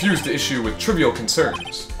trying to confuse the issue with trivial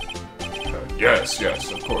concerns. Yes,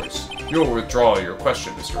 yes, of course. You'll withdraw your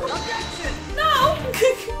question, Mr. Wright. No!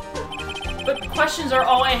 But questions are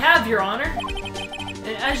all I have, Your Honor.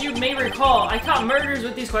 And as you may recall, I caught murders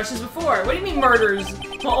with these questions before. What do you mean murders?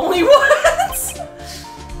 Well, only once!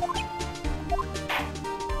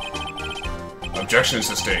 Objection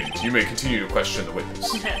sustained. You may continue to question the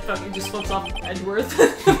witness. Fucking just flips off Edgeworth.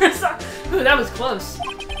 Ooh, that was close.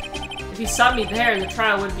 If he saw me there, the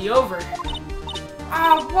trial would be over.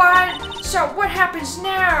 What? So what happens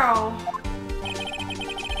now?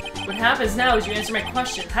 What happens now is you answer my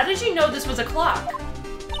question. How did you know this was a clock?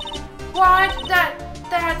 What?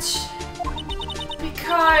 That's...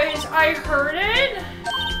 because I heard it?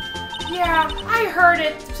 Yeah, I heard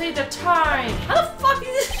it say the time. How the fuck is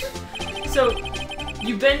this? So,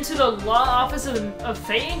 you've been to the law office of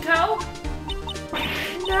Fate & Co.?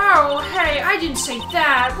 No, hey, I didn't say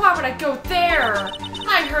that. Why would I go there?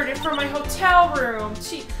 I heard it from my hotel room.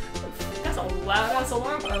 Gee, that's a loud-ass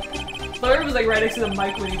alarm clock. Larry was like right next to the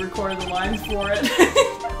mic when he recorded the lines for it.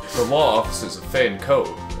 The law offices of Fay & Co.,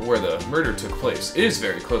 where the murder took place, is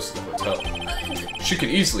very close to the hotel. She could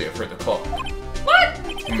easily have heard the clock. What?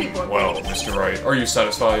 Well, Mr. Wright, are you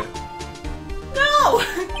satisfied? No!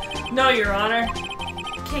 No, Your Honor.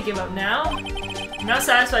 Can't give up now. I'm not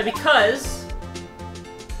satisfied because...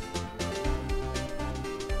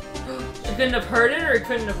 She couldn't have heard it or it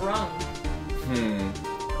couldn't have rung.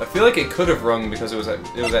 I feel like it could have rung because it was at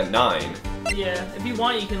 9. Yeah, if you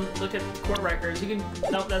want, you can look at court records. You can...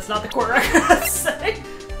 Nope, that's not the court record. Say.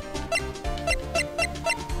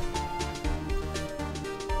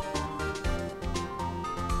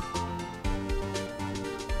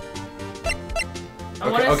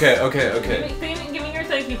 Okay. Give me your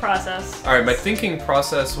thinking process. Alright, my thinking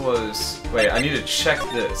process was... Wait, I need to check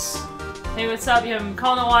this. Hey, what's up? You haven't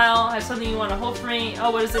called in a while. I have something you want to hold for me. Oh,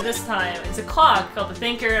 what is it this time? It's a clock called the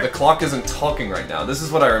Thinker. The clock isn't talking right now. This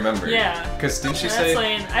is what I remember. Yeah. Because didn't she That's say...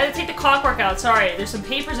 lame. I had to take the clockwork out. Sorry. There's some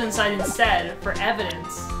papers inside instead for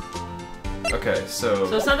evidence. Okay, so...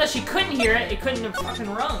 So it's not that she couldn't hear it. It couldn't have fucking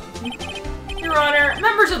rung. Your Honor,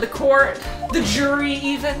 members of the court, the jury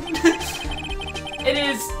even. It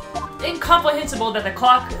is incomprehensible that the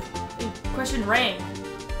clock in question rang.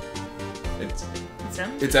 It's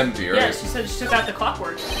empty? It's empty, right? Yeah, she said she took out the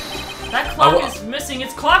clockwork. That clock is missing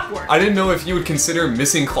its clockwork. I didn't know if you would consider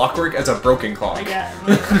missing clockwork as a broken clock. I guess.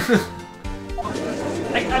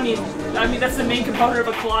 I mean that's the main component of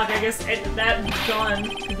a clock. I guess that gone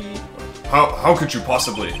could be. How could you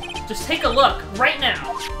possibly? Just take a look right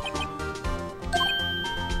now.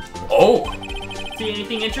 Oh! See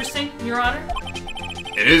anything interesting, Your Honor?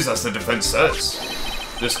 It is as the defense says.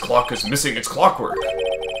 This clock is missing its clockwork.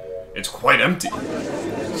 It's quite empty.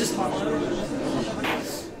 Just hollow.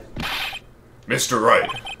 Mr. Wright,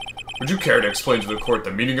 would you care to explain to the court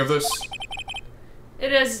the meaning of this?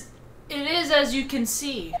 It is as you can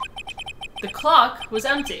see. The clock was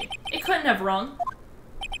empty. It couldn't have rung.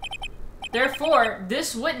 Therefore,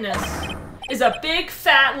 this witness is a big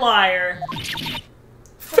fat liar.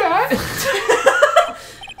 Fat?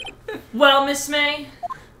 Well, Miss May,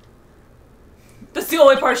 that's the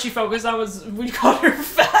only part she focused on was we called her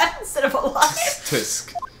fat instead of a liar.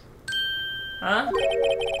 Tisk. Huh?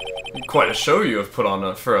 Quite a show you have put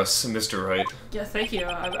on for us, Mr. Wright. Yeah, thank you.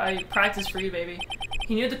 I practiced for you, baby.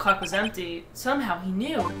 He knew the clock was empty. Somehow he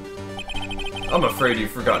knew. I'm afraid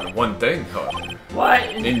you've forgotten one thing, however. What?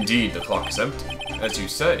 Indeed, the clock is empty. As you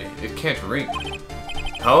say, it can't ring.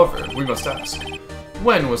 However, we must ask,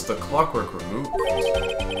 when was the clockwork removed?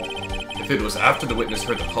 If it was after the witness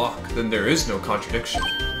heard the clock, then there is no contradiction.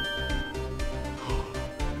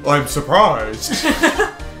 I'm surprised.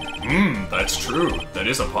 That's true. That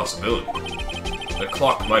is a possibility. The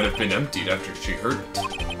clock might have been emptied after she heard it.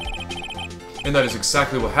 And that is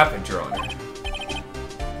exactly what happened, Your Honor.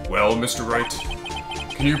 Well, Mr. Wright,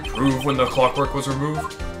 can you prove when the clockwork was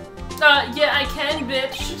removed? Yeah, I can,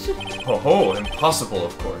 bitch. Ho ho, impossible,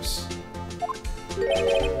 of course.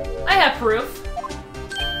 I have proof.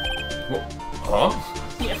 Huh?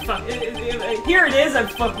 Yeah, fuck. Here it is, I'm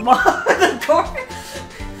fucking off the court.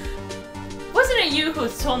 Wasn't it you who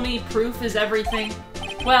told me proof is everything?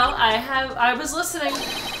 Well, I was listening.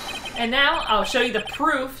 And now, I'll show you the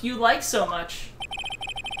proof you like so much.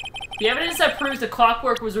 The evidence that proves the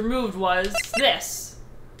clockwork was removed was this.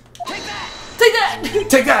 Take that! Take that!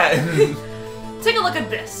 Take that! Take a look at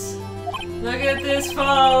this. Look at this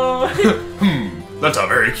phone. That's a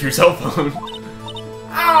very cute cell phone.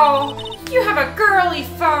 Oh, you have a girly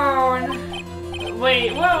phone.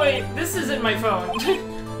 Wait, this isn't my phone.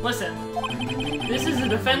 Listen, this is the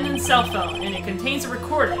defendant's cell phone, and it contains a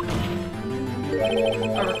recording.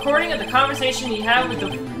 A recording of the conversation he had with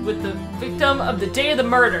the victim of the day of the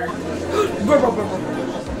murder.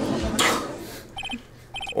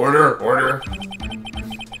 Order.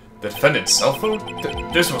 The defendant's cell phone?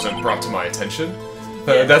 This wasn't brought to my attention.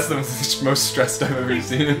 Yeah. That's the most stressed I've ever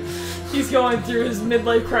seen him. He's going through his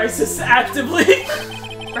midlife crisis actively.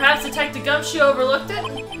 Perhaps Detective Gumshoe overlooked it?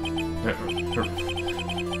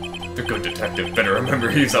 The good detective better remember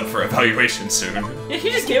he's up for evaluation soon. Yeah, he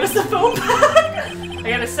just gave us the phone back. I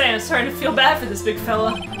gotta say, I'm starting to feel bad for this big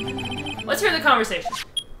fella. Let's hear the conversation.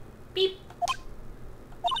 Beep.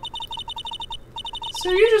 So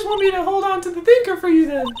you just want me to hold on to the thinker for you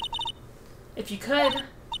then? If you could.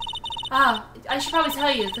 Ah, I should probably tell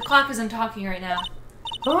you, the clock isn't talking right now.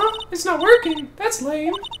 Huh? It's not working. That's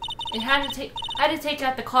lame. I had to take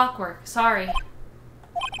out the clockwork. Sorry.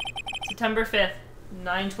 September 5th,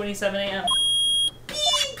 9:27 a.m.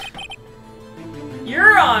 Beep!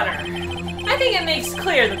 Your Honor, I think it makes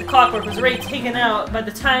clear that the clockwork was already taken out by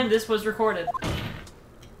the time this was recorded.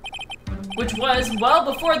 Which was well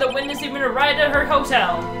before the witness even arrived at her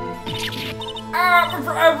hotel.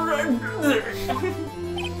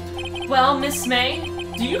 Well, Miss May,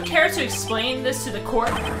 do you care to explain this to the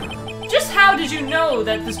court? Just how did you know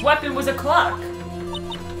that this weapon was a clock?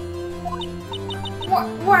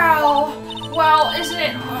 Well, isn't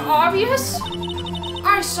it obvious?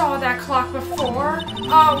 I saw that clock before.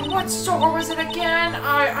 What store was it again?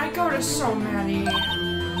 I go to so many.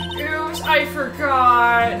 Oops, I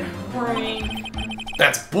forgot. Ring.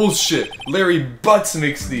 That's bullshit. Larry Butts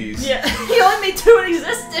makes these. Yeah, he only made 2 in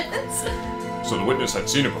existence. So the witness had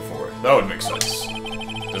seen it before. That would make sense.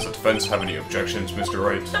 Does the defense have any objections, Mr.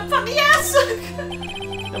 Wright? The fuck yes!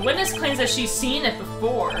 The witness claims that she's seen it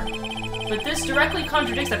before, but this directly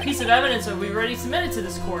contradicts a piece of evidence that we've already submitted to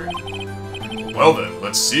this court. Well then,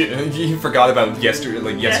 let's see it. He forgot about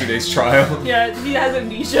yesterday's trial. Yeah, he has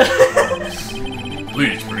amnesia.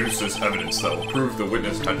 Please produce this evidence that will prove the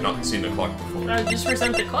witness had not seen the clock before. Just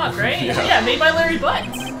present the clock, right? Yeah. Made by Larry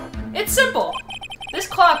Butts. It's simple. This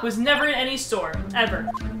clock was never in any store, ever.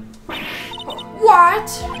 What?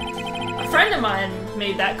 A friend of mine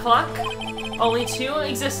made that clock. Only 2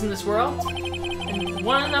 exist in this world, and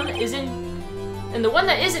one of them isn't. And the one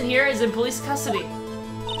that isn't here is in police custody.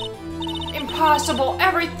 Impossible.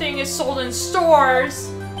 Everything is sold in stores.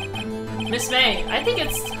 Miss May, I think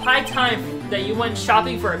it's high time that you went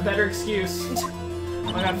shopping for a better excuse. Oh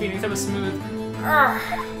my god, Phoenix, that was smooth. Ugh.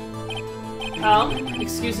 Oh,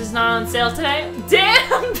 excuse is not on sale today?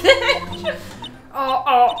 Damn, bitch!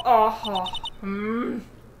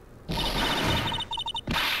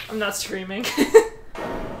 I'm not screaming.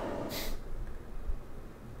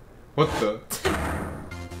 What the?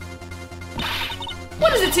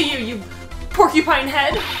 What is it to you, you porcupine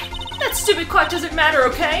head? That stupid clock doesn't matter,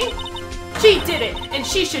 okay? She did it, and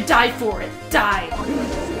she should die for it. Die.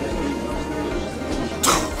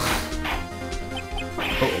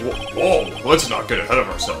 Whoa, let's not get ahead of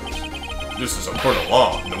ourselves. This is a court of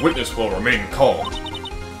law, and the witness will remain calm.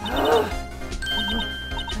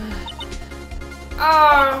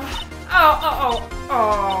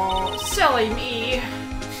 Oh, silly me.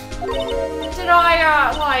 Did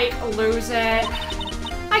I, lose it?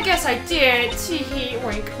 I guess I did. Tee-hee,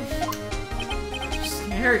 wink.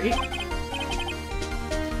 Scary.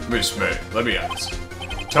 Miss May, let me ask.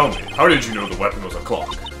 Tell me, how did you know the weapon was a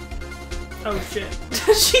clock? Oh shit.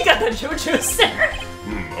 She got the JoJo stare.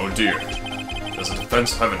 Oh dear. Does the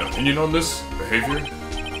defense have an opinion on this behavior?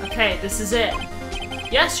 Okay, this is it.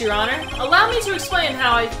 Yes, Your Honor. Allow me to explain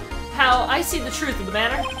how I see the truth of the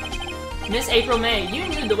matter. Miss April May, you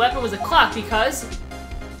knew the weapon was a clock because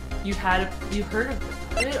you heard of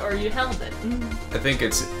it or you held it. I think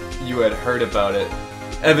it's you had heard about it.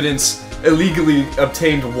 Evidence illegally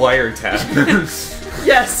obtained wiretap.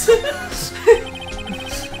 Yes.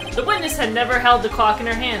 The witness had never held the clock in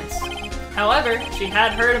her hands. However, she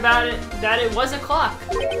had heard about it, that it was a clock.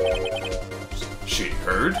 She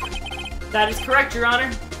heard? That is correct, Your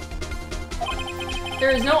Honor. There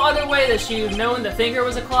is no other way that she would have known the thinker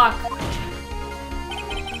was a clock.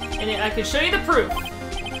 And I can show you the proof.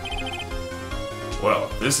 Well,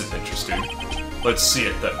 this is interesting. Let's see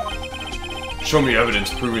it then. Show me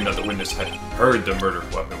evidence proving that the witness had heard the murder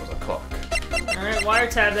weapon was a clock. Alright,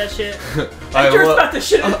 wiretap that shit. I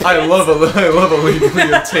love a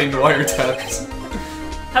legally obtained wiretaps.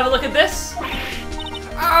 Have a look at this.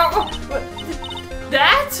 Oh,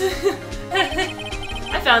 that?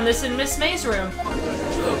 I found this in Miss May's room.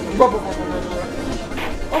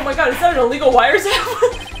 Oh my god, is that an illegal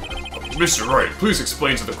wiretap? Mr. Wright, please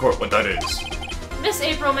explain to the court what that is. Miss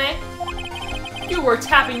April May, you were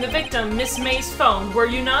tapping the victim, Miss May's phone, were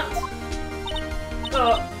you not?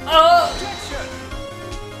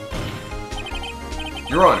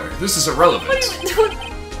 Your Honor, this is irrelevant. What are you doing?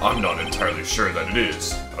 I'm not entirely sure that it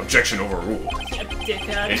is. Objection overruled.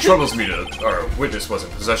 Dickhead. It troubles me that our witness was in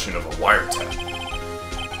possession of a wiretap.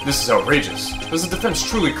 This is outrageous. Does the defense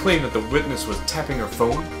truly claim that the witness was tapping her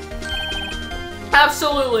phone?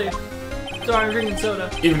 Absolutely. Sorry, I'm drinking soda.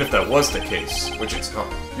 Even if that was the case, which it's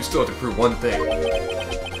not, you still have to prove one thing.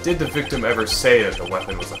 Did the victim ever say that the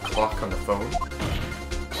weapon was a clock on the phone?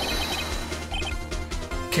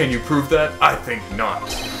 Can you prove that? I think not.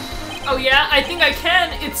 Oh yeah, I think I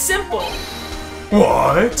can. It's simple.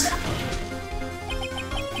 What?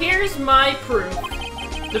 Here's my proof.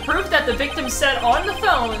 The proof that the victim said on the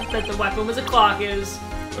phone that the weapon was a clock is...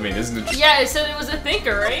 I mean, isn't it just... Yeah, it said it was a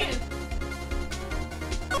thinker, right?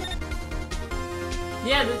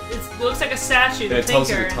 Yeah, it looks like a statue. Yeah, it tells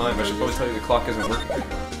you the time. I should probably tell you the clock isn't working right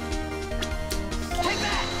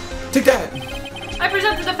now. Take that! I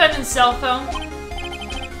present the defendant's cell phone.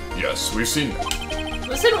 Yes, we've seen that.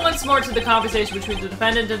 Listen once more to the conversation between the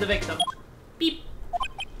defendant and the victim. Beep.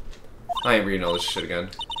 I ain't reading all this shit again.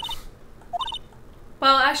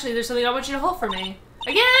 Well, actually, there's something I want you to hold for me.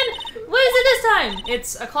 Again? What is it this time?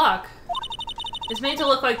 It's a clock. It's made to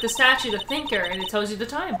look like the statue, the thinker, and it tells you the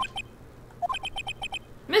time.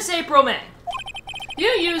 Miss April May, you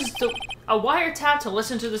used a wiretap to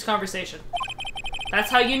listen to this conversation. That's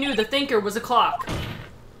how you knew the thinker was a clock.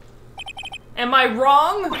 Am I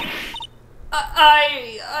wrong?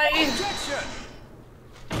 Objection!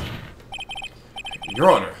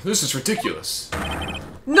 Your Honor, this is ridiculous.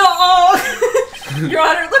 No! Your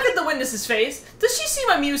Honor, look at the witness's face. Does she seem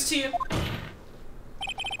amused to you?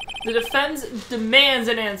 The defense demands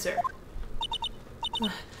an answer.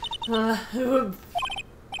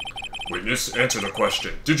 Witness, answer the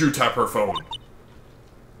question. Did you tap her phone?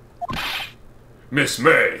 Miss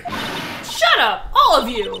May! Shut up, all of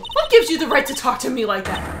you! What gives you the right to talk to me like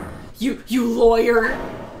that? You lawyer!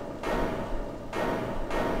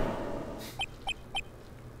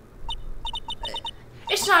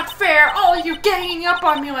 It's not fair, all of you ganging up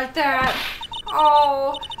on me like that.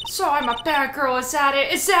 Oh, so I'm a bad girl, is that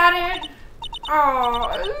it? Is that it?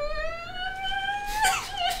 Oh.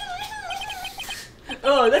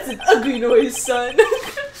 Oh, that's an ugly noise, son.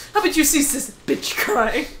 How about you cease this bitch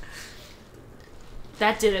crying?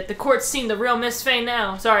 That did it. The court's seen the real Miss Faye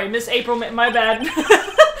now. Sorry, Miss April, my bad.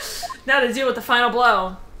 Now to deal with the final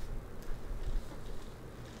blow.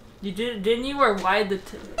 You didn't you? Or why the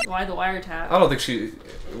wiretap? I don't think she...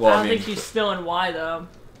 Well, I don't think she's spilling why, though.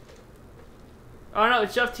 Oh no,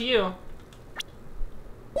 it's up to you.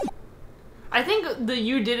 I think the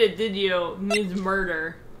you did it, did you, means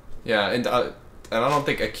murder. Yeah, and I don't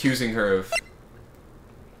think accusing her of...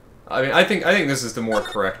 I mean, I think this is the more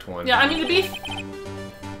correct one. Yeah, I mean, to be...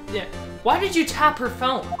 Yeah. Why did you tap her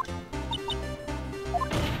phone?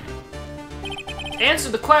 Answer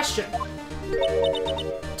the question.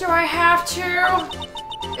 Do I have to?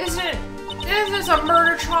 Isn't this a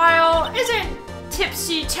murder trial? Isn't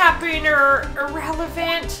tipsy tapping or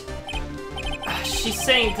irrelevant? She's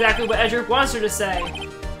saying exactly what Edric wants her to say.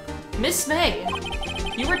 Miss May,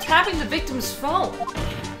 you were tapping the victim's phone.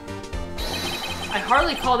 I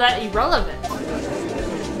hardly call that irrelevant.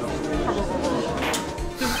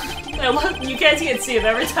 I love, you guys can't see him.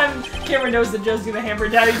 Every time Cameron knows that Joe's gonna hammer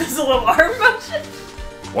down, he does a little arm motion.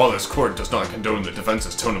 While this court does not condone the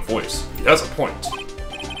defense's tone of voice, he has a point.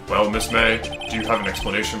 Well, Miss May, do you have an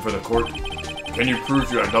explanation for the court? Can you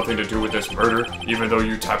prove you had nothing to do with this murder, even though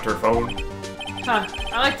you tapped her phone? Huh,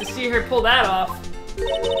 I like to see her pull that off.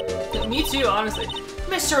 Me too, honestly.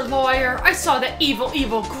 Mr. Lawyer, I saw that evil,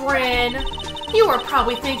 evil grin. You were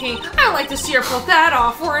probably thinking, I'd like to see her pull that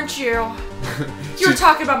off, weren't you? You were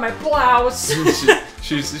talking about my blouse.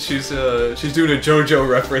 She's doing a JoJo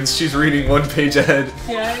reference. She's reading one page ahead.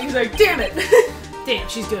 Yeah, he's like, damn it. Damn,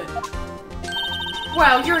 she's good.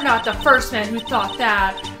 Well, you're not the first man who thought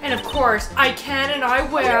that. And of course, I can and I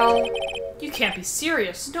will. You can't be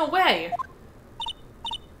serious. No way.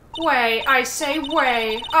 Way, I say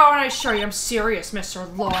way. Oh, and I assure you I'm serious,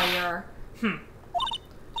 Mr. Lawyer.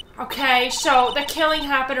 Okay, so the killing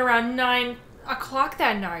happened around 9 o'clock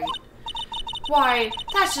that night. Why,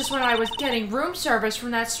 that's just when I was getting room service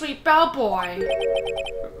from that sweet bellboy.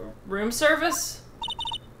 Room service?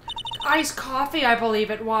 Iced coffee, I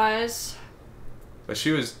believe it was. But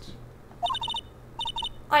she was...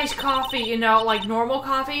 Iced coffee, you know, like normal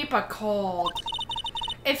coffee, but cold.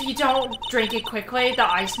 If you don't drink it quickly, the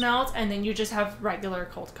ice melts, and then you just have regular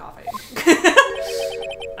cold coffee.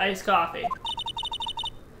 Iced coffee.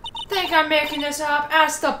 Think I'm making this up?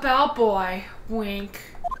 Ask the bellboy. Wink.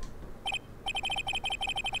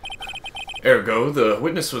 Ergo, the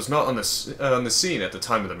witness was not on the scene at the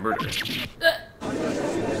time of the murder.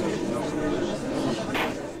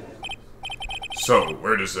 So,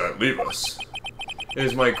 where does that leave us? It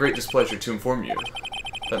is my great displeasure to inform you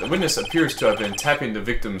that the witness appears to have been tapping the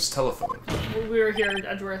victim's telephone. We were here at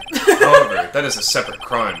Edgeworth. However, that is a separate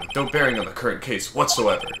crime, with no bearing on the current case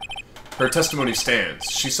whatsoever. Her testimony stands.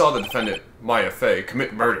 She saw the defendant, Maya Fey,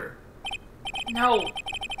 commit murder. No.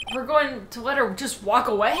 We're going to let her just walk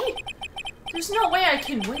away? There's no way I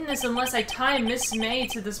can win this unless I tie Miss May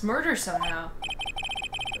to this murder somehow.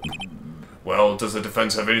 Well, does the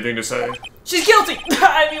defense have anything to say? She's guilty!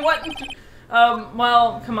 I mean, what?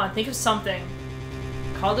 Well, come on, think of something.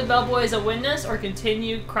 Call the bellboy as a witness or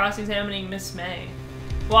continue cross-examining Miss May?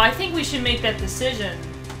 Well, I think we should make that decision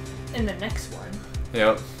in the next one.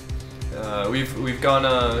 Yep. We've gone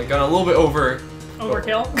a little bit over.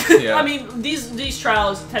 Overkill? Yeah. I mean, these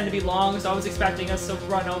trials tend to be long, so I was expecting us to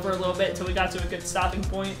run over a little bit until we got to a good stopping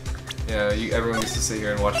point. Yeah, everyone gets to sit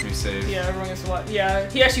here and watch me save. Yeah, everyone gets to watch. Yeah,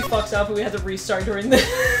 he actually fucks up and we have to restart during the,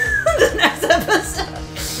 the next episode.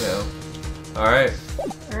 Yeah. Alright.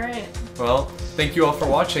 Alright. Well, thank you all for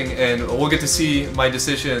watching, and we'll get to see my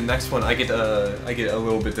decision next one. I get a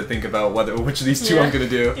little bit to think about which of these two I'm gonna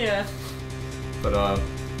do. Yeah. But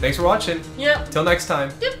thanks for watching. Yep. Till next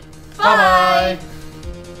time. Yep. Bye bye.